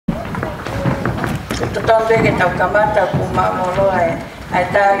Totonde ke tau kamata ku mamolo ai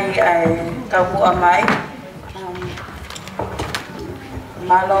tali ai tau mua mai.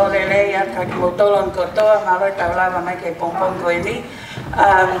 Malo lele ya ka motolon kotoa malo tau lava mai ke pompon ko ini.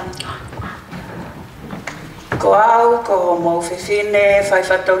 Ko au ko mo fifine fai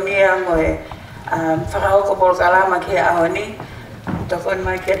fatonia mo whakao ko polkalama ki ahoni. Tokon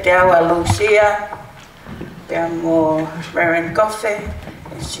mai ke te awa Lucia. Pea mo Marin Coffee.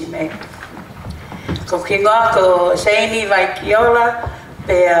 Si me ko kingoa ko seini vai kiola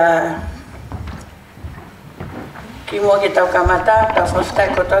pea ki mo ki tau kamata tau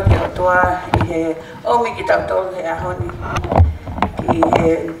fosta ko toki o toa i he omi ki tau tolu he ahoni ki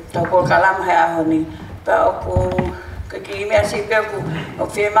he tau polkalama he ahoni pa oku ki mea si pea ku o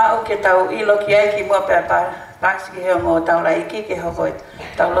whiemau ke tau ilo ki ai ki mua pea pasi ki he mo tau laiki ki hoko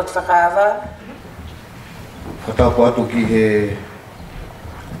tau lot whakaawa Whatako atu ki he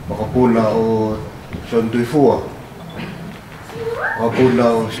makapuna o Sontuifua, makapuna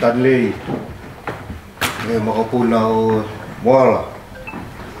o Stanley, makapuna o Moala.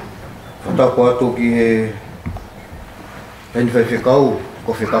 Whatako atu ki he Henwhaiwhekau,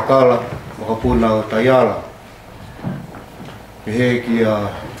 ko Whekakala, makapuna o Taiala. He ki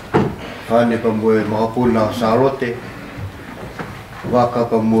a whane pa moe makapuna o Sarote, waka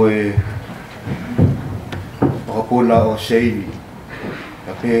pa moe makapuna o Seini.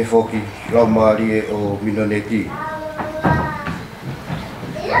 Pe foki lau maari o Minoneti.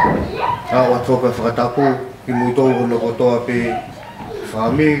 Awa toka whakatapu ki mutolu hono kotoa pe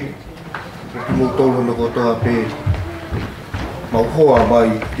whamiri, ki mutolu hono kotoa pe mauhoa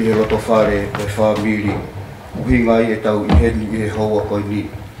mai ki he roto whare pe whamiri. Uhingai e tau i heni i he haua koi ni.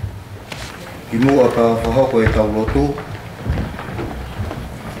 Ki mua ka whahoko e tau lotu.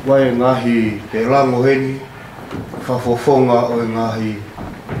 Wai ngahi te lango heni, whafofonga o ngahi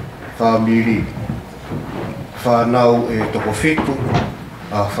whamiri, whanau e toko fitu,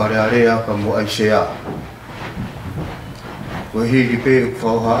 a wharearea ka mo aisea. Koe hiri pe u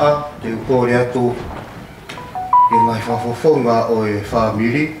whauhaa, te ukore atu e ngai whafofonga o e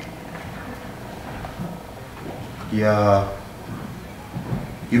whamiri. Ia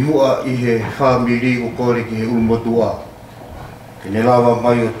i mua i he whamiri ukore ki he umotua. Ke ne lawa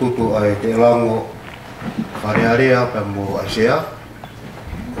mai o tutu ai te lango wharearea ka mo aisea.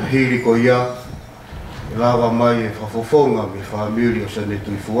 Hiri ko ia, e lawa mai e whafofonga me whamiri o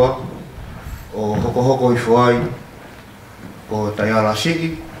Sontuifua, o hoko i whai, o Taiala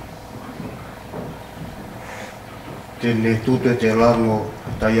Sigi, tene tute te lango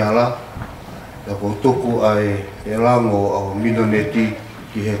Taiala, e ko tuku ai te lango o Minoneti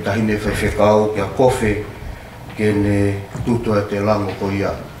ki he tahine whaiwhekau ki a kofe, ke ne tutu ai te lango ko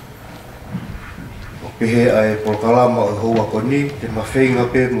ia. Pehe ai polkalama o hoa ko ni, te mawhenga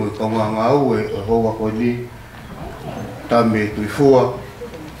pe mo i kaunganga au e o hoa ko ni, tame tuifua,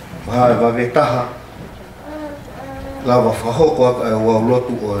 mahae wawetaha, lawa whahoko aka e wau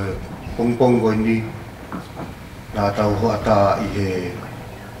lotu o e pongpongo ni, nā tau hoa tā i he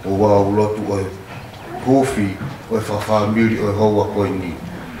o wau lotu o e huwhi o e whawhamiri o e hoa ko ni.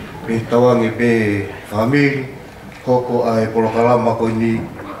 Pe tawange pe whamiri, hoko ai polkalama ko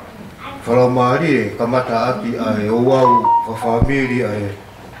ni, whalamari e kamata ati ai o wau whawhamiri ai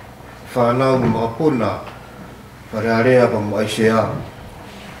whanau makapuna wharearea pa mo aisea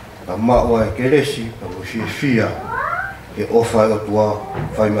ka maua e keresi pa mo fia e ofa e o tua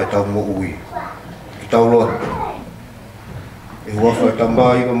whai mai tau mo ui ki tau lotu e wafa e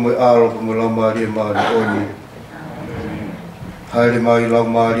tamai pa mo e aro pa mo laumari e maani oni haere mai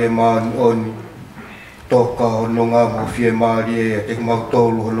laumari e maani oni toka hono ngā mo fie maari e te kumau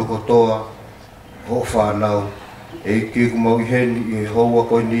tolu hono kotoa ho whanau e iki kumau i heni i hoa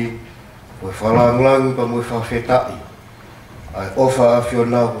koi ni o e whalanglangi pa mo e whawhetai ai ofa a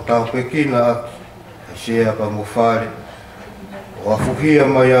whionau ko tau pekina aki ai sea pa mo whare o a fuhia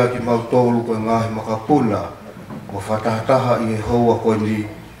mai a ki mau tolu ko ngahi makapuna o whatahataha i e hoa koi ni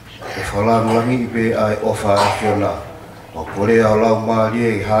e whalanglangi i pe ai ofa a whionau o korea o lau maari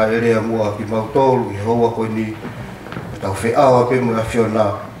e haerea mua ki mautolu i hoa koe ni tau wheawa pe mua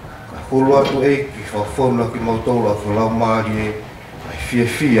whiona ka hulu atu e ki whawhona ki mautolu a ko lau maari e ai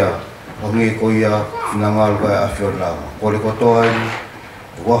fia o nge ko ia whinangalu kai a whiona kore kotoa ni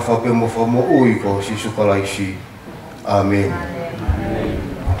wafa pe mo whamo ui ko si sukalaisi Amen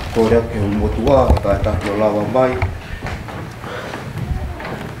kore ake o motua ka taki o lawa mai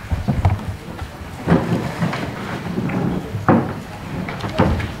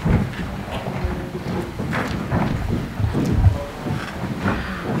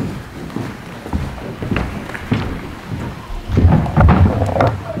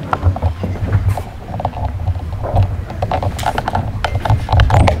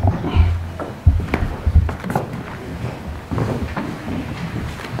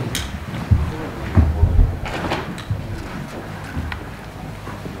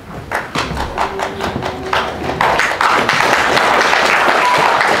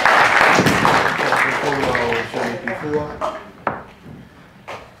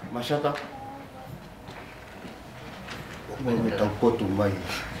Masaka. Mau minta potu mai.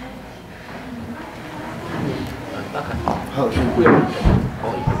 How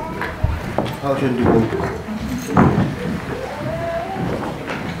should you go?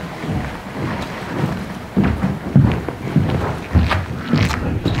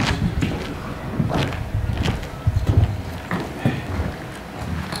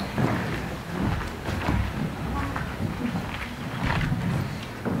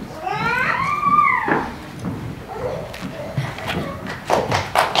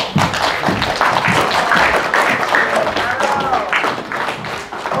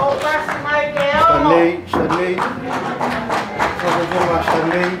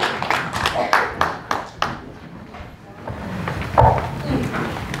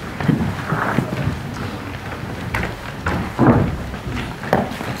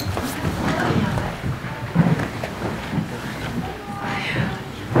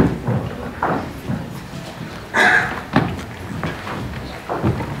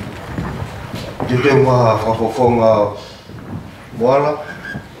 Dia mah fofonga bola.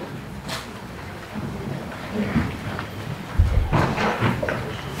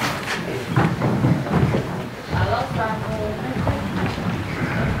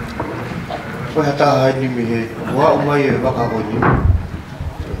 Wah tak ini mih, wah umai bakal koni.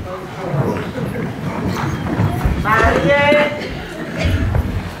 Marie.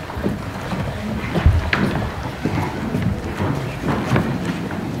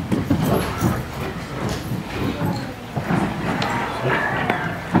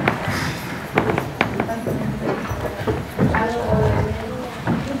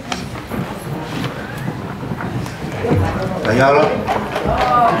 Ayala.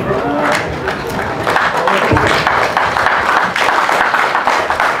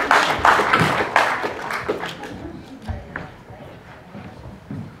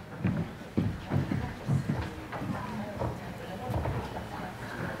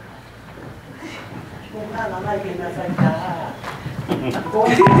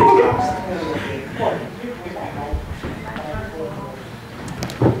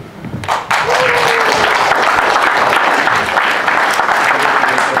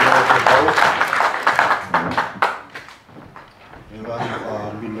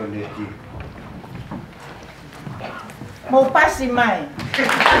 Mau pasi mai.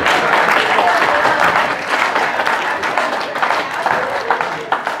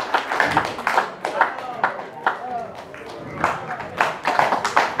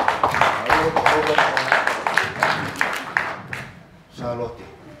 Salote.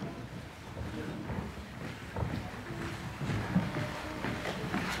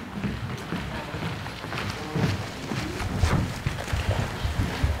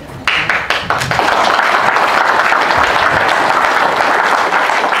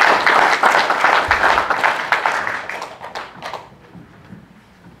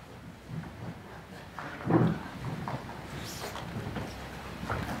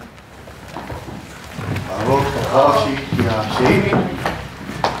 Kasih ya sini.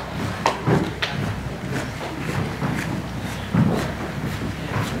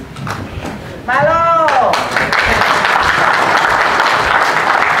 Malo.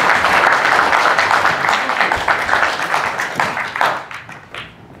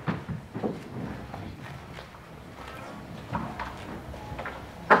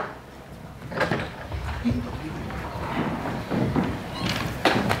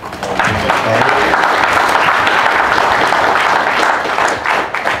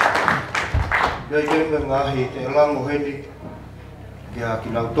 Dia mengahi telang moheni dia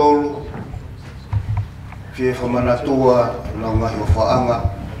kinau tolu fie famana tua na ngahi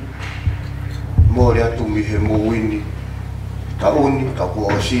faanga mo dia tumi he mo wini tauni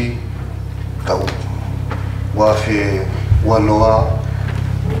takuosi tau wa fe wanoa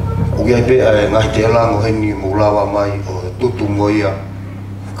ugia be ngahi telang moheni mulawa mai o tutu moia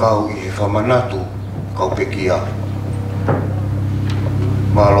kau I famana tu kau pekia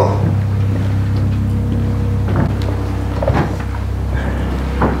malo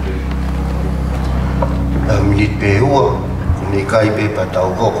minit peua ni kai pe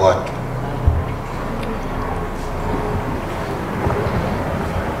patau kokot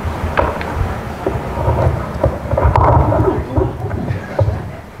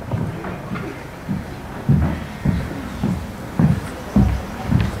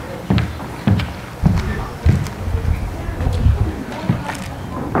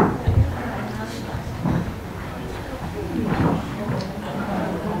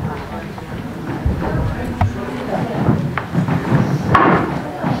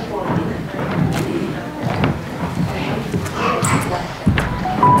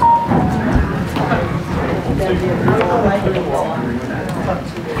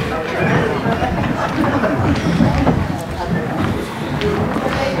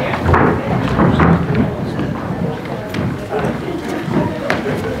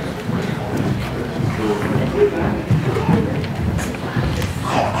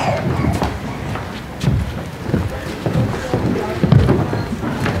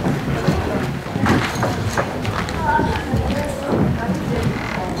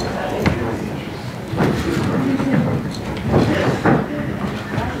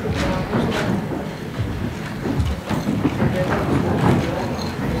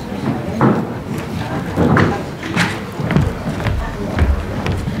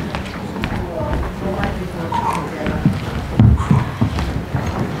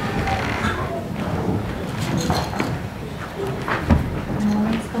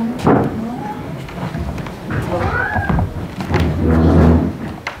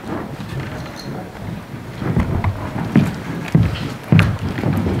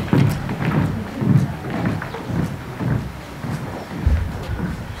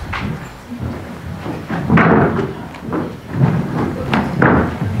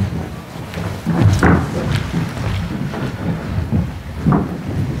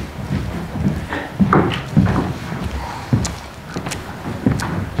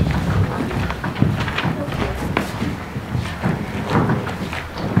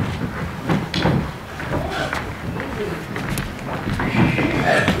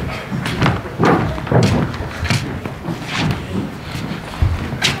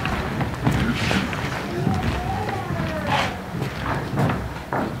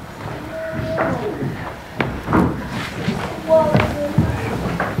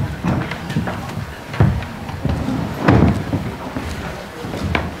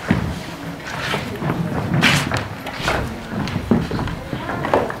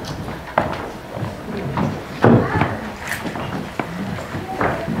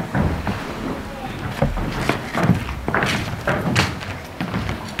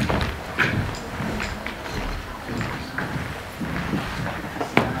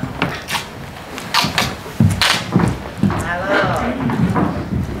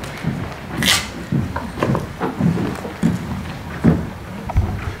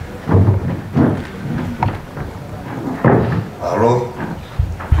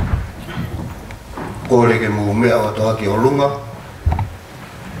mea o toha ki o lunga,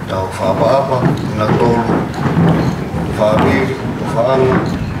 tau whaapa-apa, ngā tolu, whaamiri, whaanga,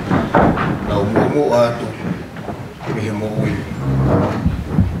 nau mumu atu, mihe mo ui.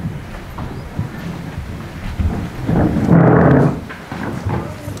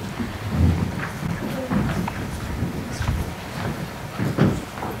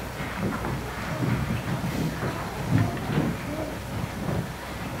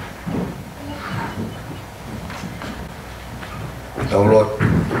 Taulot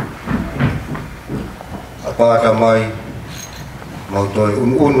apa ada mai mau toi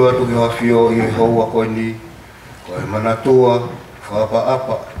unu atu ki hawhio i haua koe ni koe manatua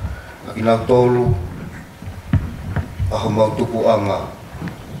whaapa-apa aki nau tolu aho mau tupu anga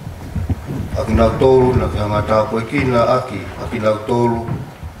aki nau tolu na ki hangata koe kina aki nau tolu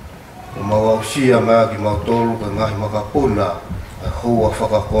o mau au sia mai aki mau tolu koe ngahi makapuna a hua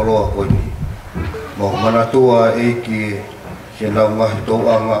whakakoloa koe ni mau manatua eiki ke nau ngahi tau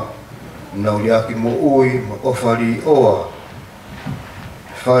anga, nau liaki mo ui, ma ofari oa.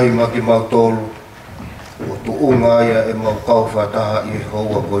 Whai maki mau tolu, o tu unga ia e mau kauwhataha i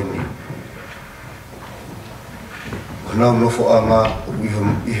haua koini. Ko nau nofo anga, o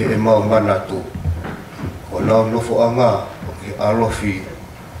ihe e mau manatu. Ko nau nofo anga, o ki alofi,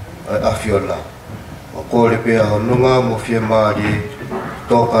 ai awhiona. O kore pēa ho nunga mo fie maari,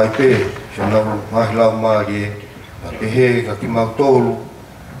 tōkai pē, so nau ngahi lau maari, a pehe ka ki mau tolu,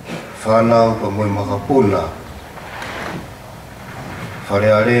 whanau ka moe makapuna.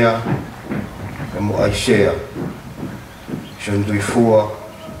 Wharearea, ka mo aisea, Shondui Fua,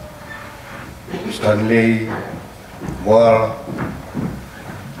 Stanley, Moala,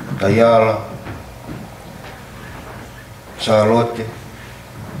 Tayala, Charlotte,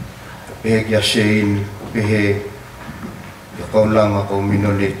 ka pehe ki a Shein, pehe ka kaulanga ka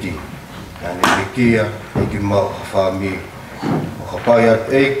minoleti. Nani ke kia, eki mau hawhami, o hapai at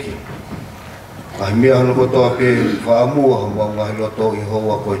eki. Ngahi mea hano kotoa pe whaamua ha mau ngahi loto i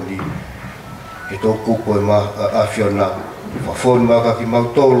hoa koe ni. E tō kupo e awhiona, whawhoni maka ki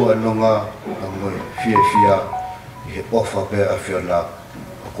mau tolu anō ngā, a moe fia, i he ofa pe awhiona.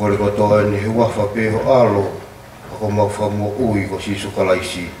 A kore kotoa ni he wafa pe ho alo, a ko mau whamua ui ko sisu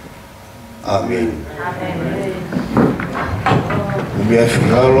kalaisi. Amen. Umea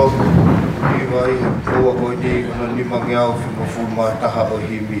whilalo, iwai, hoa koe ni, kuna ni mangi au whima fuma taha o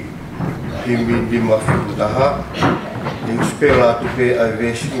himi. Himi lima whima taha. Te uspela atu pe ai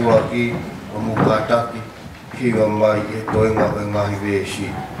vesi ua ki, o mukataki, hiwa mai e toenga o ngahi vesi.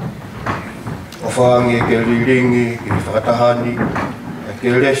 O whaangi e ke liringi, ke whakatahani, e ke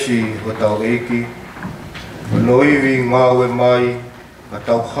lesi o tau eiki. O noiwi ngāwe mai, ka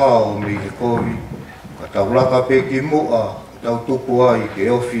tau hao mi ke kovi, ka tau laka pe ki mua, tau tupu ai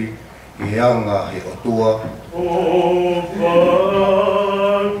ke ofi, ki he anga he otua. O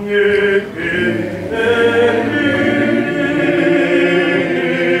whange ke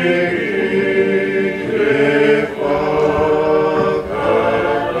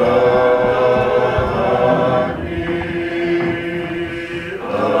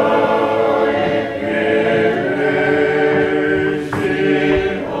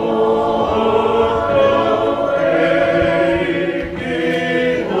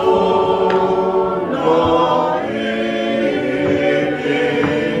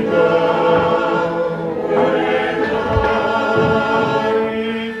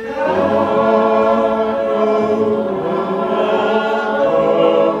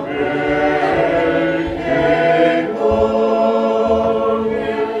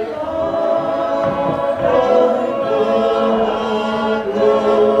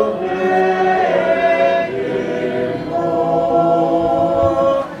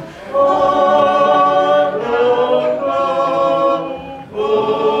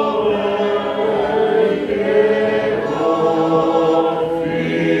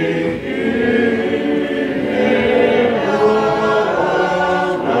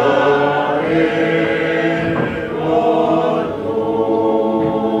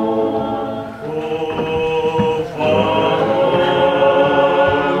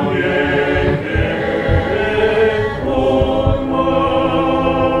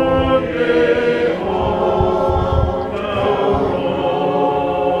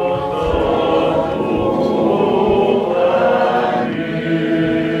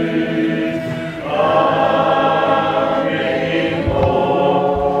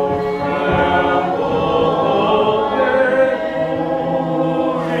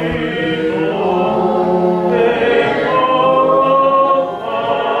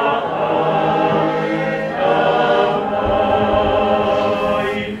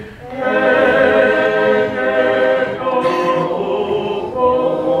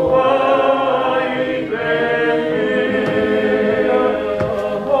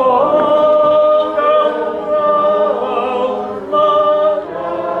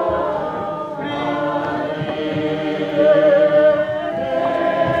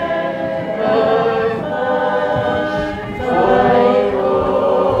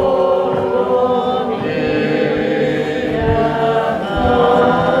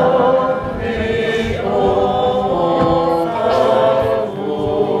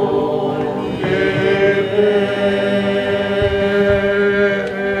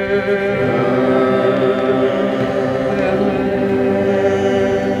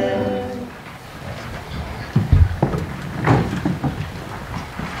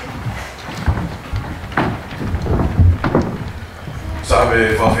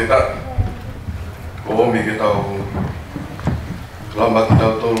Sabe whawheta. Ko omi ke tau lama ki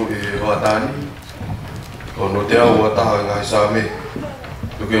tau tolu i Watani. Ko no te au ataha ngai same.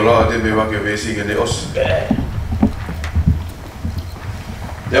 Tuki o lawa te me wake wesi ke ne os.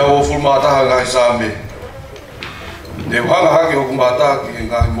 Te au o fulma ataha ngai same. Te uhanga hake hoku mataha ki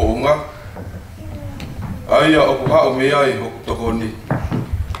ngai mounga. Aia oku hao me ai hoku tokoni.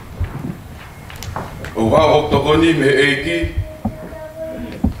 O hao hoku tokoni me eiki.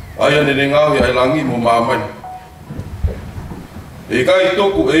 Aia nene ngāhi ai langi mo mamai. E kai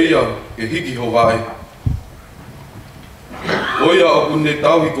toku eia ke hiki ho vai. Oia oku ne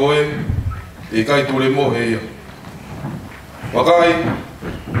tauhi koe, e kai ture mo heia. Wakai,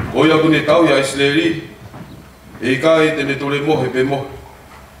 oia oku ne tauhi ai sleri, e kai tene ture mo he pe mo.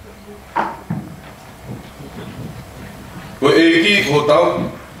 Koe eiki ko tau,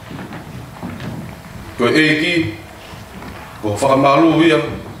 koe eiki ko whakamalu ia,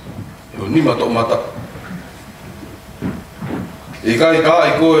 o nima tō mata. E kai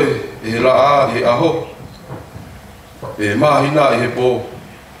kai koe, e la a, e aho, e mahina e he pō.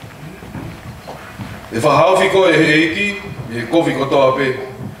 E whahauwhi koe e he eiki, e kofi kotoa pē.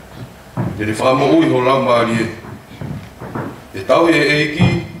 E le whamo ui ho lau maari e. E tauhi e eiki,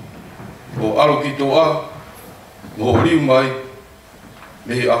 o alo ki tō a, mo o riu mai,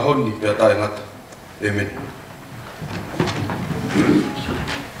 me he ahoni pēr tae ngata. Amen.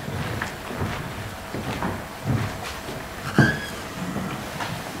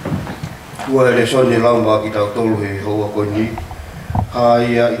 Ua ele sone lauma ki tau tolu he hoa koe ni.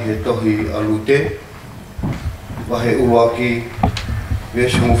 Haia i he tohi alute. Wahe uaki,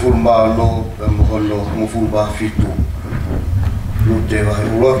 wesi mufuru maalo, e mohono mufuru mafitu. Lute wahe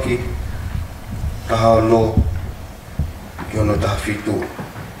uaki, taha no, ki ono taha fitu.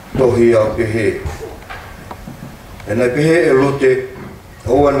 Tohi au pehe. E nai pehe e lute,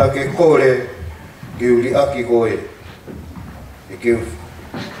 oua na ke kore, ki uli aki koe. E ke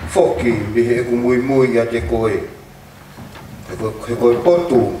foki bihe e ku mui mui a te koe. He koe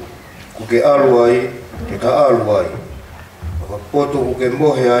potu ku ke alu ai, ke ta alu ai. He potu ku ke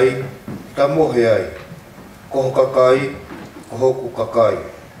mohe ai, ta mohe ai. Koho kakai, koho ku kakai.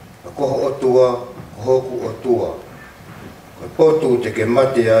 Koho otua, koho ku otua. He potu te ke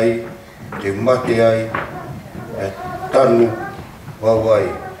mate ai, te mate ai, e tanu wawai.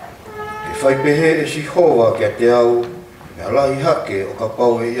 Ke whai pehe e si hoa kia te au, me alahi hake o ka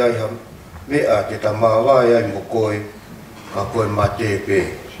pau e iai ha mea te ta maawai ai mo koe, ka koe mate pē.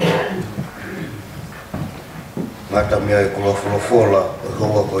 Ngata mea e kolofolofola e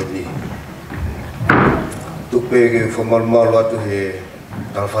hoa koe ni. Tupe ke whamalumalu atu he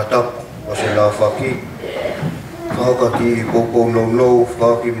talwhatapu, o se la whaki. Whaka ki poupou nou,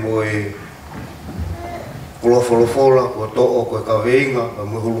 whaki mo e kolofolofola, ko to'o koe ka veinga, ka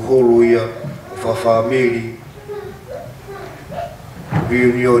muhuluhulu ia, o whawhamiri,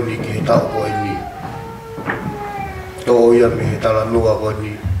 reunioni ki he tau koe ni. To'o ia me he tala noa koe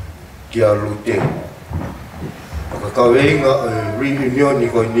ni ki a lute. Ka kaweinga reunioni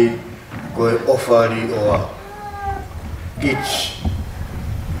koe ni koe ofari o a kids.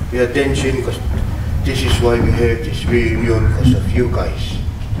 Pay attention because this is why we have this reunion because of you guys,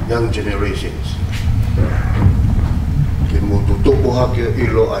 young generations. Ke mo tutupu hake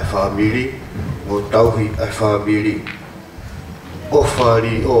ilo ai family, mo tauhi ai family.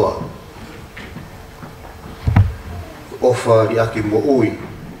 Ofari oa. Ofari aki mo ui.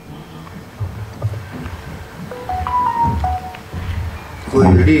 Koe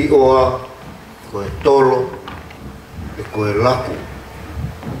li oa, koe tolo, e koe laku.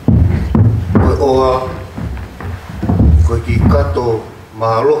 Koe oa, koe ki kato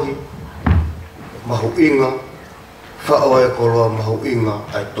mahalohi, mahu inga, whaoa e koloa mahu inga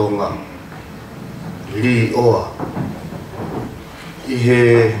ai tonga. Li oa. I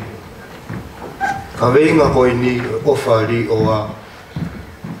he kaweinga koe ni ofa li oa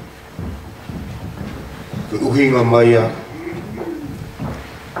ke uhinga maia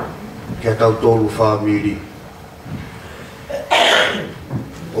kia tau tolu whamiri.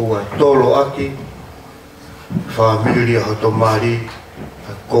 Oa tolo aki whamiri a hoto mari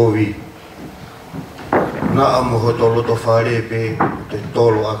a kovi. Na amu hoto loto wharepe te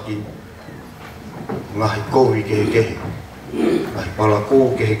tolo aki ngahi kovi kehe kehe. Ai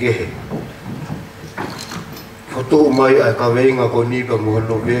palaku kehe kehe. Foto mai ai kaweinga ko ni ka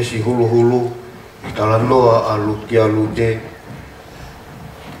mohano vesi hulu hulu. I tala noa a luti a lute.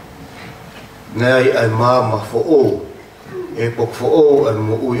 Ngai ai mama fo'o. E pok fo'o ai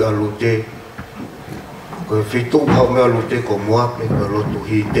mo ui a lute. Ko e fitu hau mea lute ko muape ka lotu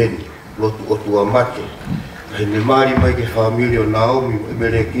hi teni. Lotu otua mate. Hei ne mari mai ke famili o Naomi e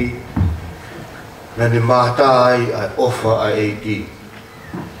mereki. Na ne mata ai ai ofa ai eiki.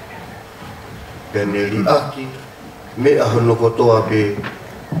 Pea ne li aki, me a hono kotoa pe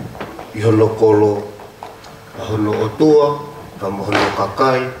i hono kolo, a hono otua, ka mo hono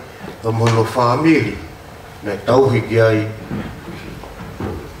kakai, ka mo hono famili, na tauhi ki ai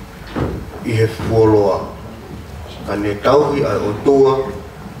i he fuoloa. Ka ne tauhi ai otua,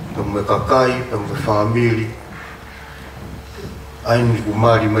 ka mo kakai, ka mo famili, ai ni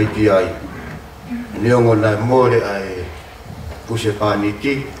kumari mai ki ai. Neongo nai more ai puse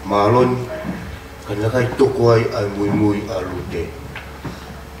paniti, maloni, ka nakai toko ai ai mui mui alute.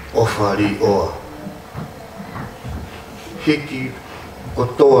 Ofari oa. Hiki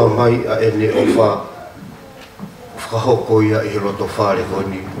kotoa mai a ene ofa, whakahoko ia i roto whare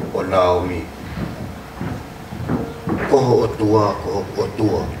koni o Naomi. Koho otua, koho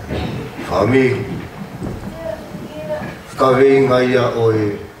otua. Famili. Kaweinga ia o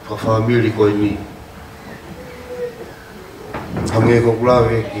e whafamili koe ni. Hange ko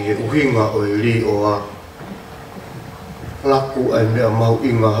kulawe ki he uhinga o e li oa. Laku ai mea mahu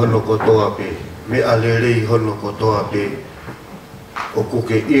inga hono kotoa pe. Mea lelei hono kotoa pe. O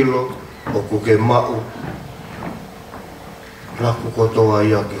kuke ilo, o kuke mau. Laku kotoa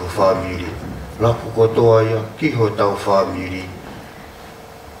ia ki ho famili. Laku kotoa ia ki ho tau famili.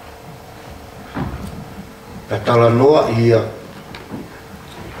 Ka tala noa ia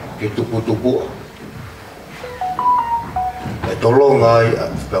ke tupu-tupu. E tolonga ai,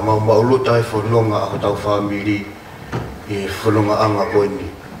 ka mauluta e whanonga a tau famili e whanonga anga koe ni.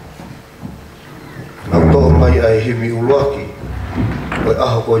 Nau toa mai ai himi uluaki, koe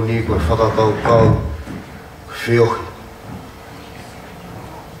aho koe ni, koe whakakau-kau, whiohi.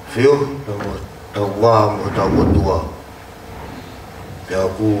 Whiohi, tau wā mo tau otua. Pea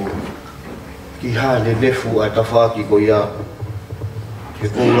ku ki hane nefu a tawhaki ko ia. Ke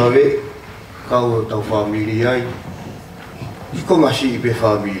koulawe, kau tau famili ai. Ki ko ngasi i pe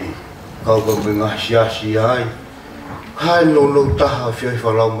famili. Kau ka me ngasi ai. Hai no taha whioi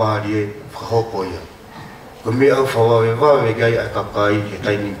whalau maari e whahoko ia. Ko me au whawawe gai ai kakai ke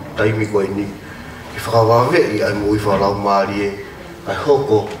taimi koe ni. Ki whakawawe i ai mo i whalau maari e. Ai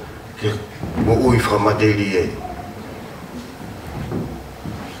hoko ke mo ui whamateri e.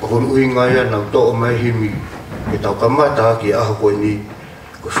 Kon ui ngai anau to'o mai himi ke tau kamata ki aho koe ni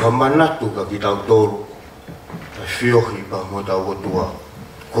ko whamanatu ka ki tau tolu ta whiohi pa mo tau otua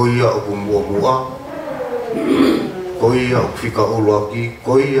ko ia o kumua ko ia o whika uloaki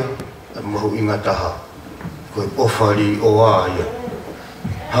ko ia a mahu inga taha ko ofari o aia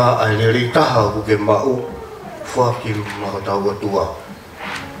ha ai leli taha ku ke mau whaki maho tau otua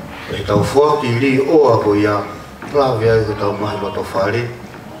e tau whaki li oa ko ia lawe ai ko tau mahi loto whare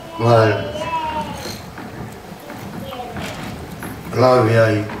ngai lawe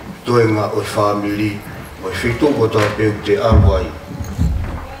ai toenga o famili o fitu ko toa peu te awai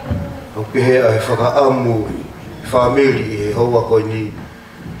o pehe ai whakaamu famili e hoa koe ni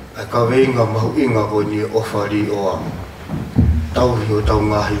ai kaweinga mahu inga koe ni ofari oa tauhi o tau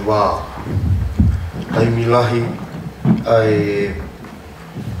ngahi wā taimilahi ai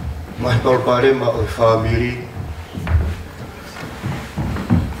mahi palparema o famili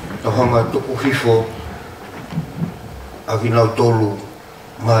Tahanga tuku hifo akinau tolu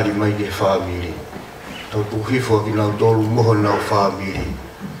mari mai ke famili. Tau tuku hifo akinau tolu moho nau famili.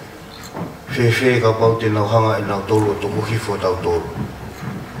 Fefe ka pau te nau hanga e nau tolu tuku hifo tau tolu.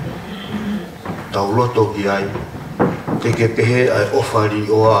 Tau loto ki ai, te ke pehe ai ofari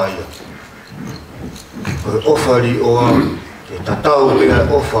o aia. Koe ofari o a, te tatau pe ai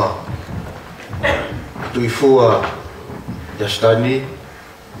ofa. Tui fua Yastani,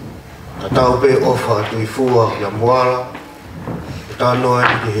 ta tau pe ofa tui fua ya muala e tano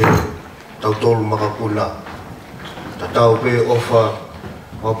ai ki he tau tolu makapuna ta tau pe ofa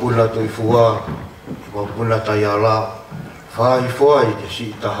mapuna tui fua mapuna tayala fai fuai te si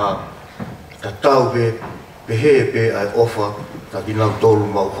taha ta tau pe he pe ai ofa ta kinau tolu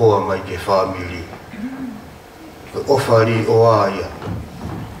mau hoa mai ke famili ko ofa ri o aia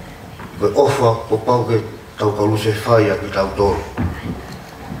ko ofa ko pau ke tau kaluse fai ki tau tolu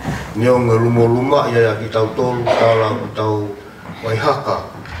Neonga luma ia ki tau tolu tala ku tau waihaka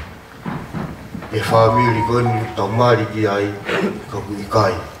e famili koni tau mari ki ai ka ku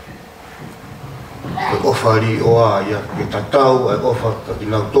ikai ko ofari o ia ke tatau ai ofa ka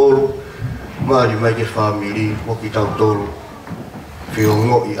kinau tolu mari mai ke famili mo ki tau tolu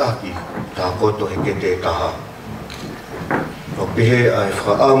whiongo i aki ta koto he ke te taha o pehe ai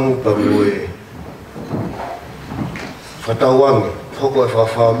whaamu pa mue whatauange hoko e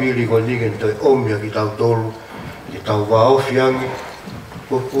whawhamiri ko ningen toi omia ki tau tolu, ki tau waofi angi,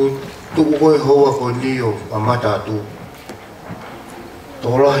 ko tuku koe hoa ko nio a matatu.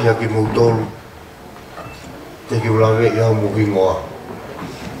 Tōlahi a ki mou tolu, te ki ulawe i au muhingoa.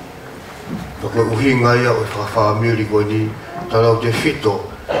 Ko uhinga ia o whawhamiri ko ni, talau te fito,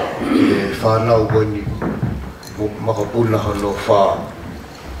 e whanau ko ni, makapuna hano whaa.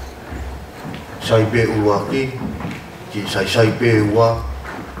 Sai be ua ki sai be ua,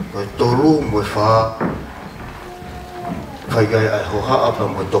 ko tolu mo whaa, kai gai ai hoha apa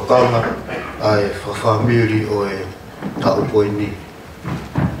mo tokanga, ai whawhamiri o e tau ko ni.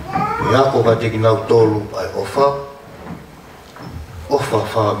 E ako ka teki nau tolu ai ofa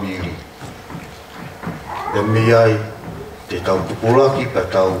whamiri. E mi ai te tau tupulaki pa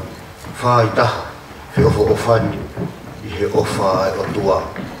tau whai taha, whi ofani i he ofa ai o tua.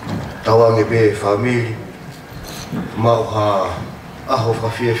 Tawange be whamiri, mau ha aho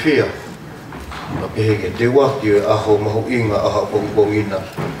whawhiawhia, na peheke te waki e aho mahu inga aha pongpongina.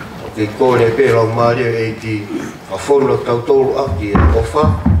 Ke kore pe lau maria e ti whawhono tau tolu aki e ofa,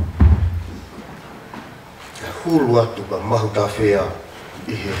 hulu atu ka mahu ta whea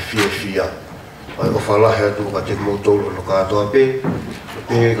i he whiawhia. Ai o whalahe atu ka te moutolu no katoa pe,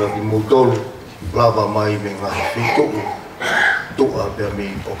 pe ka ki moutolu lava mai me ngahi whituku, tua pia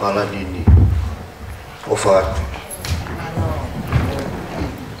mi o kalanini o whātu.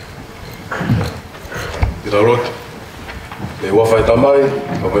 Ira roti, e wawhai tamai,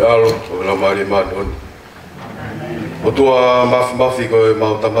 o me alo, o me lamari mani honi. O tua mafi ko e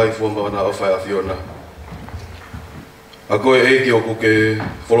mau tamai fua mana o whai a Fiona. A koe eiki o kuke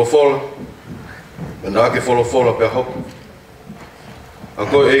wholofola, me nā ke wholofola pia hoku. A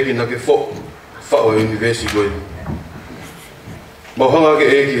koe eiki na ke whao e universi koe. Mauhanga ke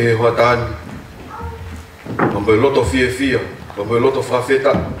eiki he hoa tāni. Mambai loto fia, mambai loto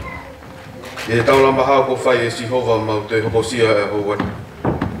whawheta. E tau lama hao ko whai e sihova mau te hoposia e houani.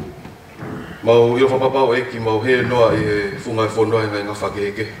 Mau ilo whapapau eiki mau he noa i he whungai whonoa ngai ngā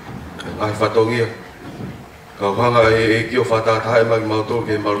whakeke. Ngai whatongia. Kau hanga e ki o whātātaha e mai mautoro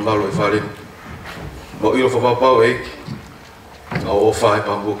ke malu e whare. Mau ilo whapapau eiki. Au o whae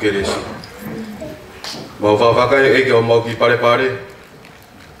pambu keresi. Mau whawhakai eiki o mau ki pare.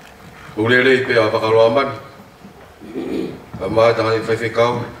 Urelei pe a whakaroa mani. A mai tanga i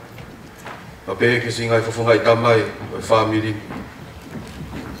whaiwhekau. A pe eke singai whawhungai tamai o e whamiri.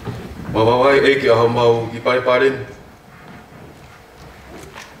 Mau wawai eiki a hau mau ki pare.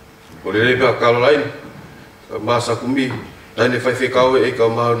 Urelei pe a Caroline. Masa kumi, taine whaiwhekau e ka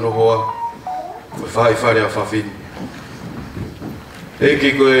maha no hoa, koe whai whare a whawhini.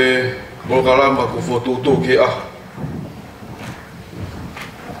 Eki koe Kalofiama ko whotutu ke aha.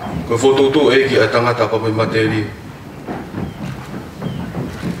 Koe whotutu eki a tangata pa mai materi.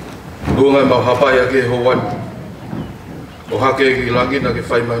 Rungai mau hapai a ke houani. O hake eki langina ke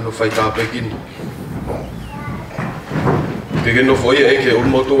whai mai no whai tāpekini. Ke no whoi eki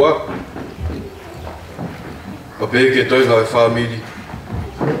umotua. Ka peke toi ngā e whamiri.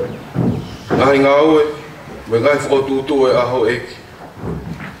 Ngai ngā ue, me ngai whotutu e aho eki.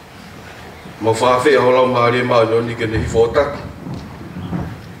 Mau whawhi aho lau maari e maanyoni ke ne hi whotaki.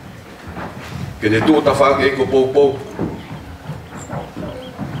 Ke ne tūta whake eko pou.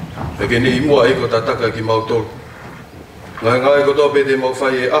 E ke ne imua eko tataka ki mautoro. Ngai ko tō pete mau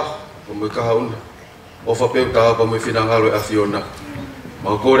whai e aho, o me kaha una. O whapeu taha pa me whinangalo e a Fiona.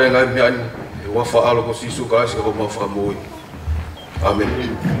 Mau kore ngai mea ani. Wafa alo ko sisu ka asi ko mafa moi. Amen.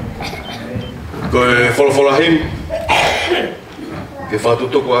 Ko fola him. Ke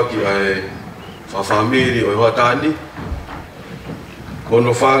fatuto ko aki ai fa family o hatani. Ko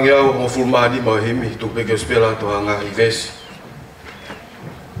no fangia o mo fulmani mo himi tu peke spela to anga ivesi.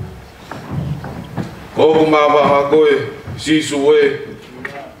 Ko mama ha ko sisu e.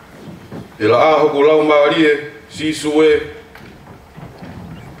 Ela aho ko lau marie sisu e.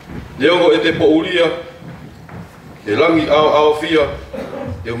 Leongo e te pouria, e langi au fia,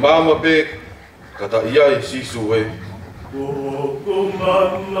 e mama pe, kata iai sisu e. Koko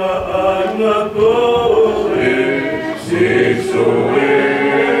mama ana koe, sisu e.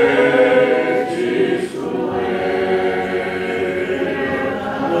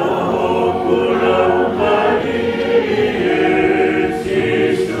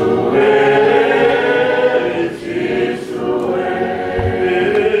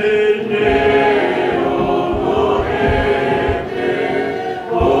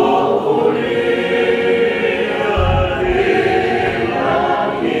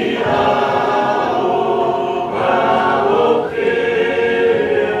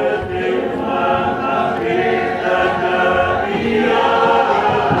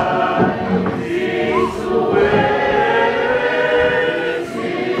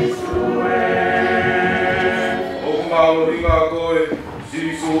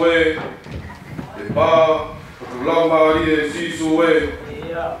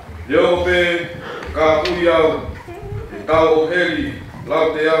 leo pe ka kui au e tau o heli lau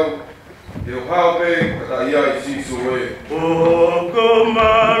te au te o hao pe kata ia I sisu e O ko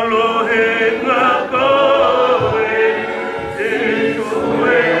malo he ngā koe sisu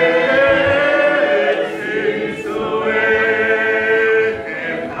e sisu e e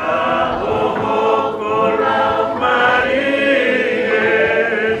ka oho ko lau mari e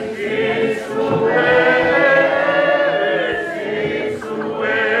sisu e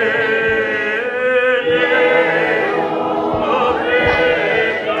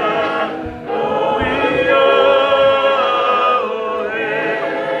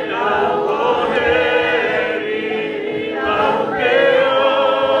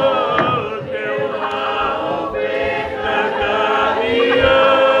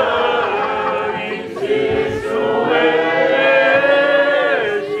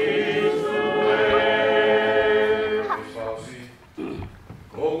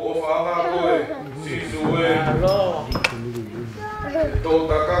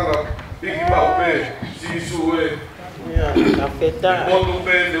Motu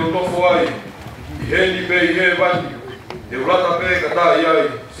pe te o tofo ai, I heni pe I he wani, te urata pe kata iai,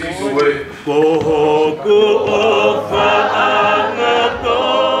 sisu e. Pohoku o whaanga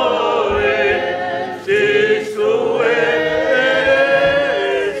koe, sisu e,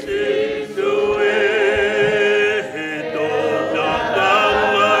 sisu e. He tō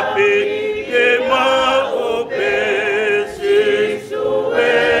tātanga pi, ke mao pe, sisu e.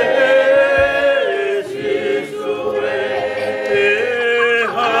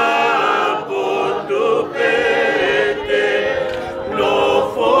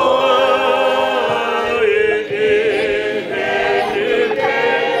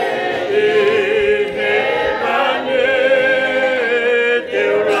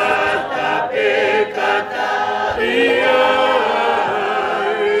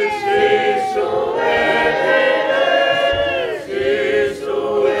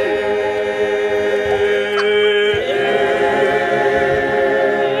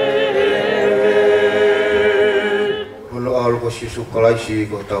 Sisu kalaisi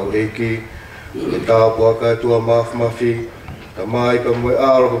ko tau eki e tau puaka tua mafi ta mai pa mo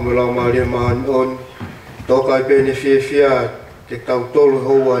alo pa mo la malia man on toka I pene fia te tau tolu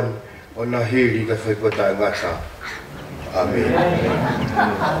hoan ona hili ka fai pata ngata amen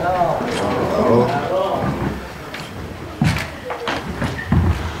alo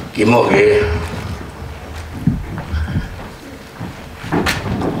Kimo ke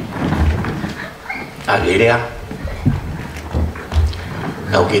agirea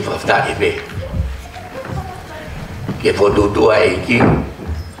tau ke whafta pe ke whotutua ki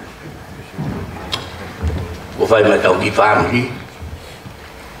ko whai mai tau ki whamiri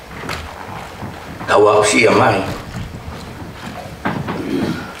tau au sia mai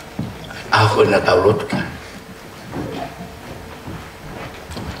ako na tau rotuka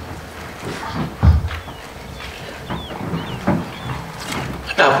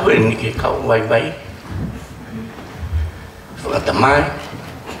tapu ni ke kau vai vai whakatamai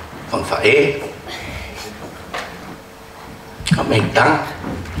Phong phải có mình tăng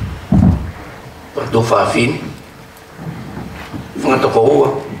và tôi pha phim phong tàu cổ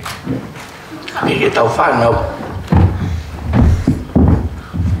thì cái tàu pha nào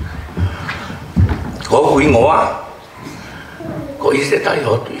có quý ngõ có ý sẽ tay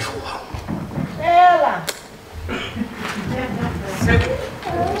họ tùy phụ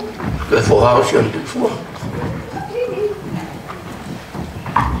cái phù hợp xuyên tùy phụ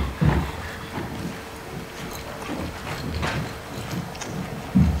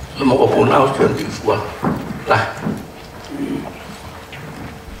một phụ nữ chuyện tình phù là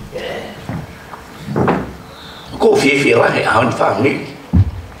cô phía là hệ áo phàm mỹ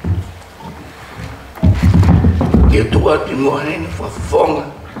kiểu tua thì mua này nó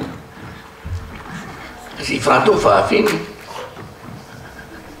phong gì phá tôi phá phim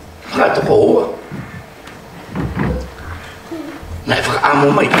phá tôi khổ này phải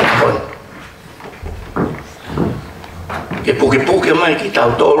ăn mấy cái con cái puke mai ki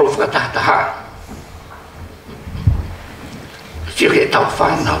tau tolo whakataha. Sia ke tau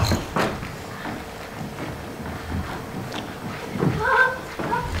whanau.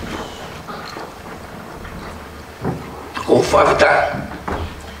 Ko whakata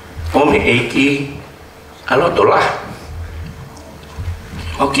o me eiki alotola.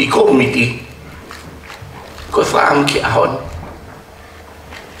 O ki komiti ko whaam ki ahon.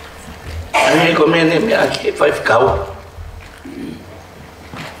 Ane ko mene me ake whaifkau.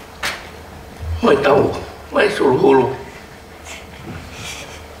 Mai tau, mai suruhulu.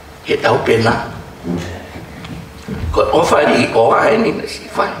 He tau pena. Ko ofari o ai ni na si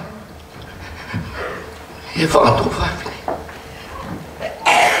fai. E whakatu whawhine.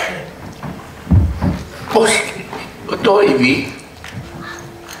 Posi, ko tō iwi,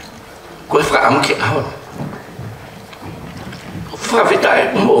 ko e whakaamu ke ahon. Ko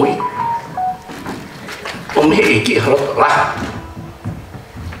whawhitai moi, o mehe i ki haroto laha.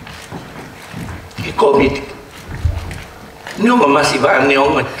 Ke komiti. Nio mamasi vāne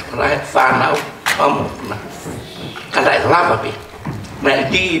o ngai rai whānau, pamopuna. Kada e lava pe. Mai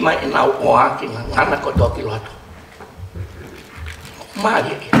di mai nau o aki ngana ko toki loto.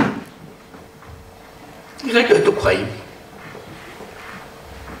 Mari e. Ni kai tu kai.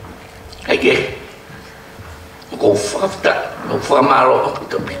 Ai ke. Ko fafta, ko famalo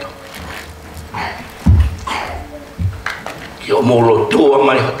pito pito. Ki o molo tua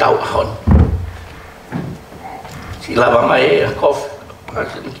mai ho tau ahon. Si lava mai a kof,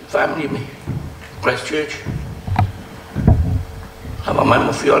 family me. Christchurch. Lava mai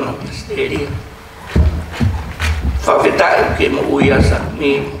mo fiona stadium. Whawhetai ke mo uiasa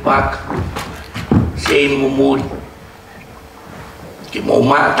mi waka. Sei mo muri. Ke mo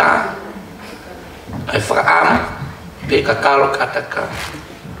mata. Ai whakaamu. Pe kakalo kataka.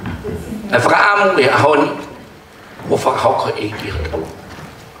 Ai whakaamu e ahoni. O whakahauka e ki hatau.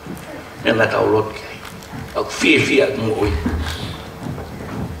 Nena tau lot kai. Au fia mo ui.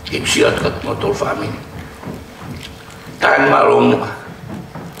 Ke siat kat mo tol family. Tan malong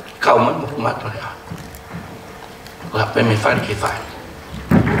kau man mata ya. Ko apa me fan ke fan.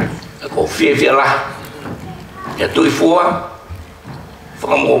 Ko fia lah. Ya tu ifua.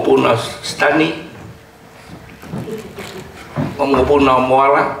 Famo puna stani. Famo puna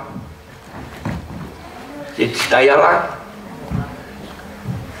moala. Tayala.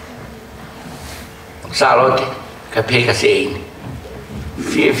 Salote kapeka sein.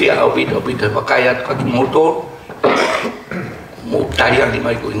 Fia obit pakayat kat motor. Một tay ăn thì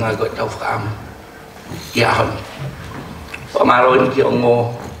mấy người ngồi gọi tàu phạm dạ hầm và mà rồi thì ông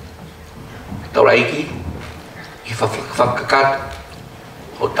ngô tàu lấy cái phật cát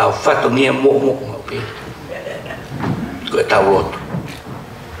hồ tàu phát tàu niệm mộ gọi tàu lột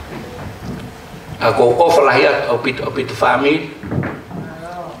cô có phải là ở bít family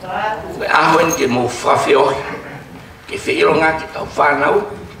cái áo bên cái một pha phiêu cái phí lo ngã cái tàu pha nấu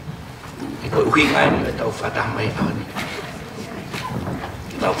cái coi khuyên ai người tàu pha đam mê ở đây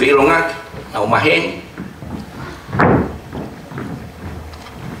nào phi lo ngã nào mà hên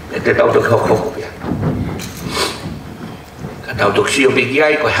để tàu được không biết cái tàu được siêu bị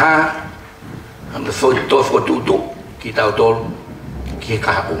gai của ha làm được phơi tôi tu cái tàu tôi kia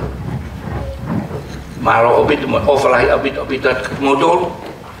cả u mà lo biết một offline biết modul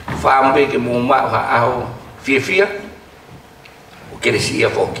farm về cái mùng mạo và ao phía cái gì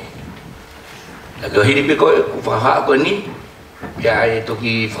vậy là cái hình bị coi và họ coi ní ya itu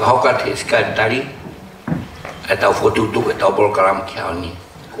ki fahokat iskan tadi atau foto tu atau program kau ni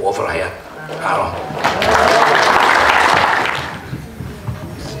ko overaya alo.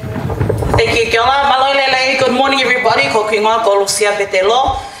 Thank you, Kiola. Maloi lele. Good morning, everybody. Ko kinga ko Lucia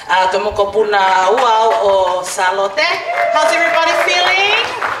Betelo. Tomo ko puna uau o salote. How's everybody feeling?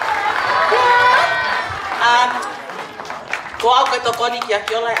 Yeah. Ko au ko tokoni ki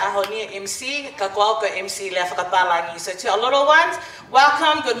Kiola ahoni MC, ka ko au ko MC le whakapalangi. So to our little ones,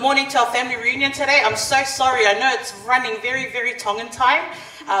 welcome. Good morning to our family reunion today. I'm so sorry. I know it's running very, very Tongan time.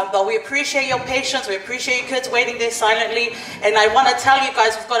 But we appreciate your patience, we appreciate you kids waiting there silently, and I want to tell you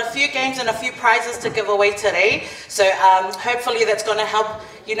guys we've got a few games and a few prizes to give away today, so hopefully that's going to help,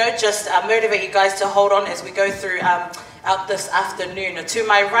 you know, just motivate you guys to hold on as we go through out this afternoon. To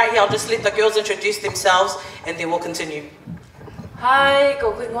my right here, I'll just let the girls introduce themselves and then we'll continue. Hi,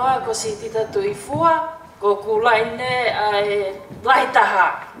 ko kingoa ko si Tita Tuifua, ko kulai ne ai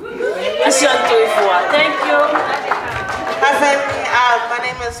laitaha. Asian Tuifua. Thank you. Hi family, my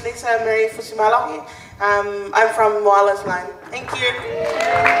name is Lisa Marie Fusimalohi. I'm from Moala's line. Thank you.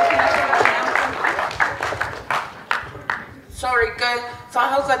 Sorry, ko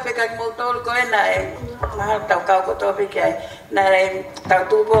whahau ka peka mo tolu ko na mahal tau kau ko to peka na tau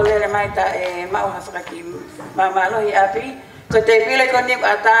tubo le mai ta mau ha whakaki mama lohi api ko te pile ko ni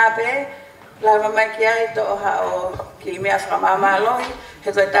atape la mama kia to ha o ki me afra mama lohi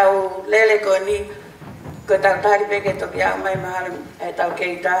he ko tau lele ko ni ko tau tari peke to kia mai mahal e tau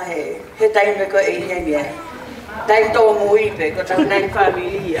keita he tai me ko e ia tai to mui pe ko tau nai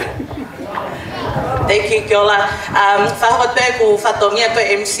familia. Thank you, Kiola. Whahote ko whatongia ko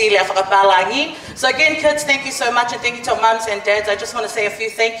MC le whakapalangi. So again, kids, thank you so much, and thank you to our mums and dads. I just want to say a few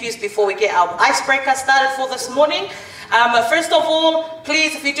thank yous before we get our icebreaker started for this morning. First of all,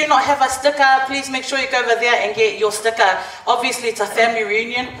 please, if you do not have a sticker, please make sure you go over there and get your sticker. Obviously, it's a family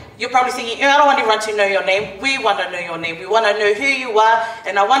reunion. You're probably thinking, I don't want everyone to know your name. We want to know your name. We want to know who you are.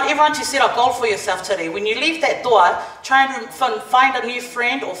 And I want everyone to set a goal for yourself today. When you leave that door, try and find a new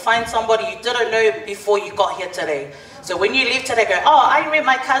friend or find somebody you didn't know before you got here today. So when you leave today, go, oh, I met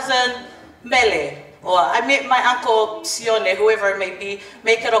my cousin Mele. Or I met my uncle Sione, whoever it may be.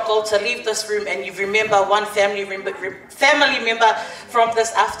 Make it a goal to leave this room and you remember one family member from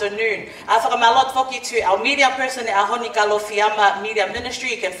this afternoon. Whakamalot foki to our media person at Ahoni Kalofiama Media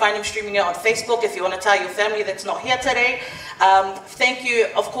Ministry. You can find him streaming it on Facebook if you want to tell your family that's not here today. Thank you.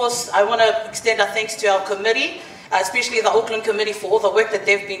 Of course, I want to extend our thanks to our committee, especially the Auckland Committee, for all the work that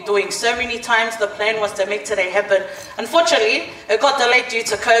they've been doing. So many times the plan was to make today happen. Unfortunately, it got delayed due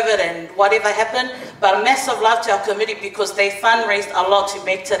to COVID and whatever happened, but a massive love to our committee because they fundraised a lot to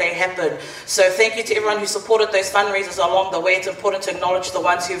make today happen. So thank you to everyone who supported those fundraisers along the way. It's important to acknowledge the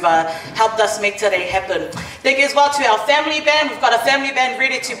ones who've helped us make today happen. Thank you as well to our family band. We've got a family band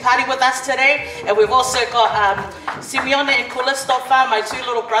ready to party with us today. And we've also got Simeone and Kalofiama, my two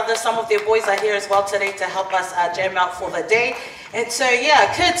little brothers. Some of their boys are here as well today to help us jam out for the day. And so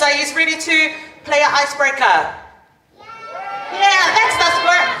yeah, kids, are you ready to play an icebreaker? Yeah, that's the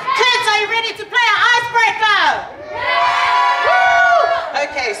spirit. Kids, are you ready to play an icebreaker? Woo!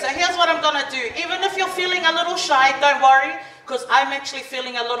 Okay, so here's what I'm gonna do. Even if you're feeling a little shy, don't worry, because I'm actually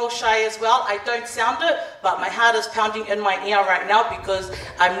feeling a little shy as well. I don't sound it, but my heart is pounding in my ear right now because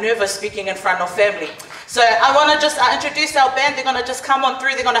I'm nervous speaking in front of family. So I want to just introduce our band. They're going to just come on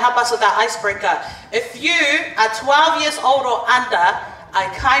through. They're going to help us with our icebreaker. If you are 12 years old or under, I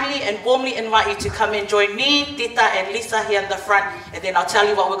kindly and warmly invite you to come and join me, Tita and Lisa here in the front, and then I'll tell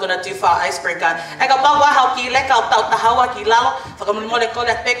you what we're going to do for our icebreaker. Ega bawa hau ki leka o tau tahawa ki lalo, whakamole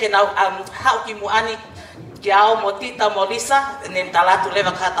kole peke na hau ki muani ki ao mo Tita mo Lisa, and then talatu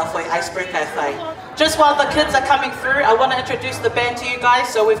lewa kata for icebreaker whai. Just while the kids are coming through, I want to introduce the band to you guys.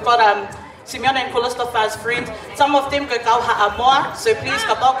 So we've got Simeone and Kalofiama's friends. Some of them go kau ha'amoa, so please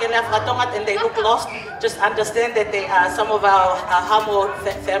kapau ke lea whatongat and they look lost. Just understand that they are some of our Hamo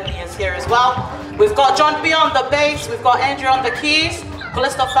family is here as well. We've got John B on the bass, we've got Andrew on the keys,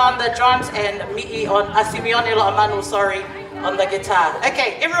 Kalofiama on the drums, and Mi'i on Simeone Lo'amanu, sorry, on the guitar.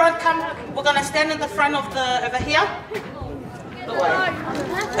 Okay, everyone come. We're gonna stand in the front of over here.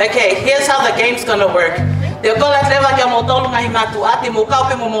 Okay, here's how the game's gonna work. So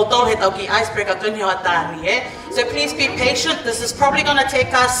please be patient. This is probably going to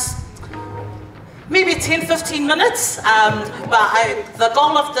take us maybe 10-15 minutes. But the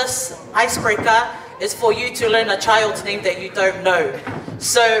goal of this icebreaker is for you to learn a child's name that you don't know.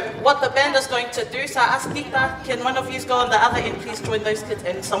 So what the band is going to do, so I ask Tita, can one of you go on the other end, please join those kids,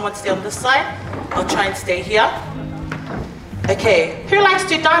 and someone stay on this side. I'll try and stay here. Okay, who likes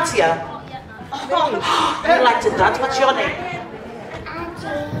to dance here? You like to dance? What's your name?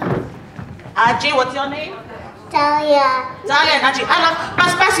 Angie, what's your name? Talia. Talia and Angie. I love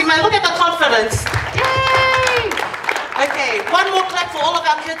Paspasi, man. Look at the confidence. Yay! Okay, one more clap for all of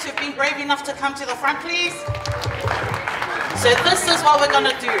our kids who've been brave enough to come to the front, please. So this is what we're going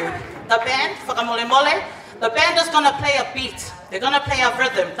to do. The band, whakamole mole, the band is going to play a beat. They're going to play a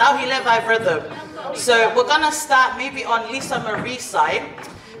rhythm, tauhi vibe rhythm. So we're going to start maybe on Lisa Marie's side.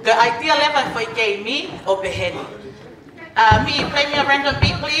 The idea level for me or Beheni. Me, play me a random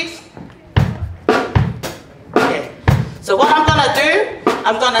beat, please. Okay. So what I'm gonna do,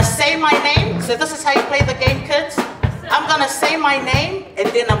 I'm gonna say my name. So this is how you play the game, kids. I'm gonna say my name and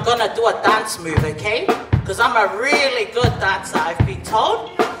then I'm gonna do a dance move, okay? Because I'm a really good dancer, I've been told.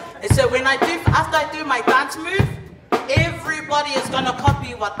 And so when after I do my dance move, everybody is gonna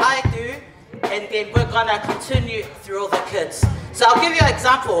copy what I do, and then we're gonna continue through all the kids. So I'll give you an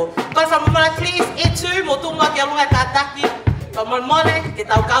example. Please, etu motumwa ke lunga kataki. Pamolmole ke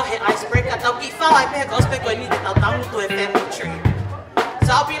tau kau he icebreaker tau ki whau ai pehe gospel ko ni te tau tamu to a family tree.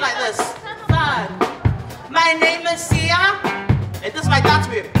 So I'll be like this. My name is Sia, and this is my dance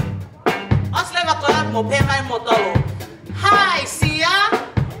move. Osleva ko mo pe mai motolo. Hi Sia.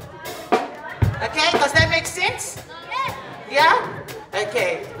 Okay, does that make sense? Yeah?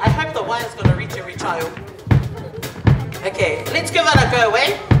 Okay, I hope the wire's gonna reach every child. Okay, let's give it a go,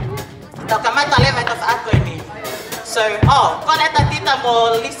 eh? So,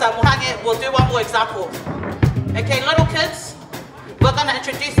 we'll do one more example. Okay, little kids, we're gonna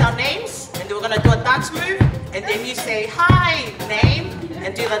introduce our names, and then we're gonna do a dance move, and then you say, hi, name,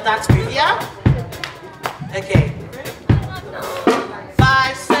 and do the dance move, yeah? Okay.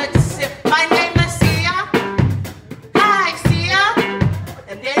 5, 6, 7, my name is Sia. Hi, Sia.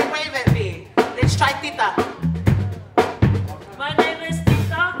 And then wave at me. Let's try Tita.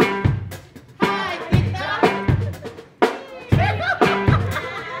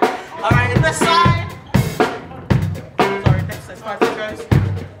 other side. Sorry, that's as far as it goes.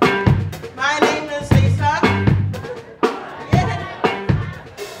 My name is Lisa. Yeah.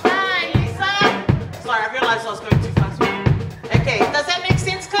 Hi, Lisa. Sorry, I realized I was going too fast. Okay, does that make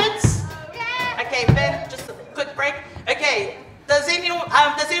sense, kids? Yeah. Okay, Ben, just a quick break. Okay, does anyone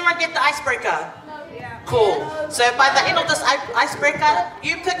get the icebreaker? Cool. So by the end of this icebreaker,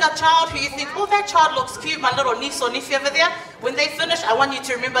 you pick a child who you think, oh, that child looks cute, my little niece or nephew over there. When they finish, I want you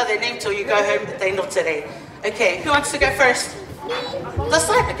to remember their name till you go home at the end of today. Okay, who wants to go first? This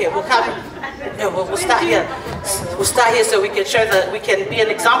side? Okay, we'll come. Yeah, we'll start here. We'll start here so we can show that we can be an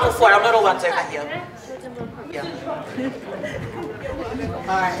example for our little ones over here. Yeah.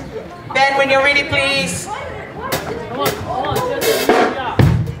 All right. Ben, when you're ready, please.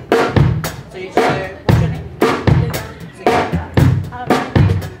 So you show.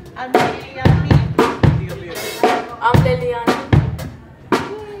 I'm Liliani.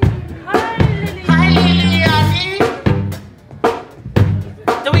 Hi, Liliani.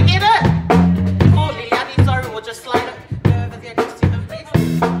 Do we get it? Cool, Liliani. Sorry, we'll just slide it. Go over there next to him, please.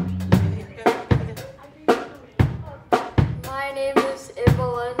 My name is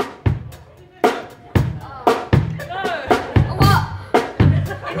Evelyn.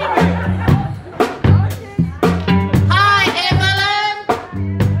 Hi, Evelyn.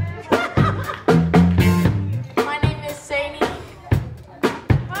 My name is Saini.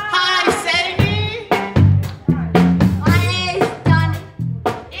 Hi, Sadie. My name is Johnny.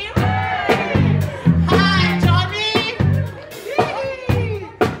 Hi, Johnny.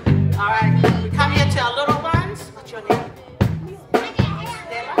 All right, we come here to our little ones. What's your name?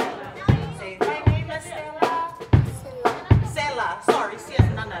 Stella. Say, my name is Stella. Stella. Sorry,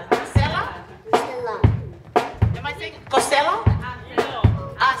 Nana. Stella? Am I saying Costello?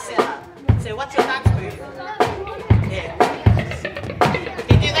 Ah, Stella. Say, what's your dance move? Yeah.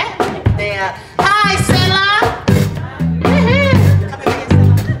 Can you do that? There. Hi, Stella. Come over here,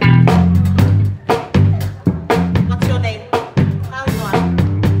 Stella. What's your name? How's it going?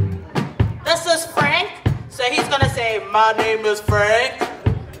 This is Frank. So he's gonna say, my name is Frank.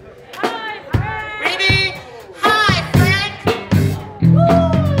 Hi, Frank. Ready? Hi, Frank.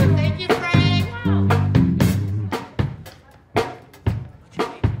 Woo! Thank you, Frank.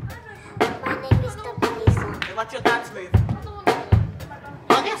 My name is Tabitha. Okay, what's your dance move?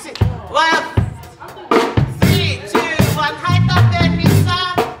 Oh, that's it. Well, 3, 2, 1. Hi, Tabitha.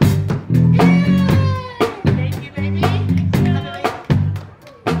 Thank you, baby.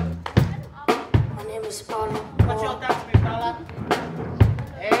 My name is Paula. What's your dance move, Paula?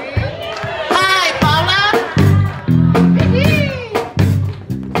 Hey. Hi, Paula.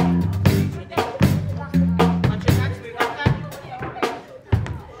 What's your dance move, Vaka?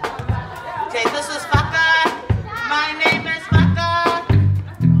 Okay, this is Vaka. My name is Vaka.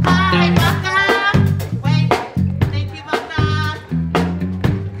 Hi, Vaka. Wait. Thank you, Vaka.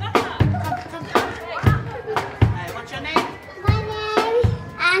 Come. Hey, what's your name? My name is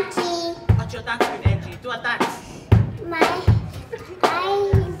Auntie. What's your dance move, Angie? Do a dance. My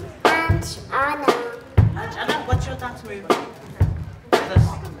Aunt Anna. Anna, what's your dance move?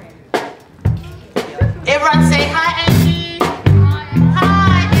 Everyone say hi,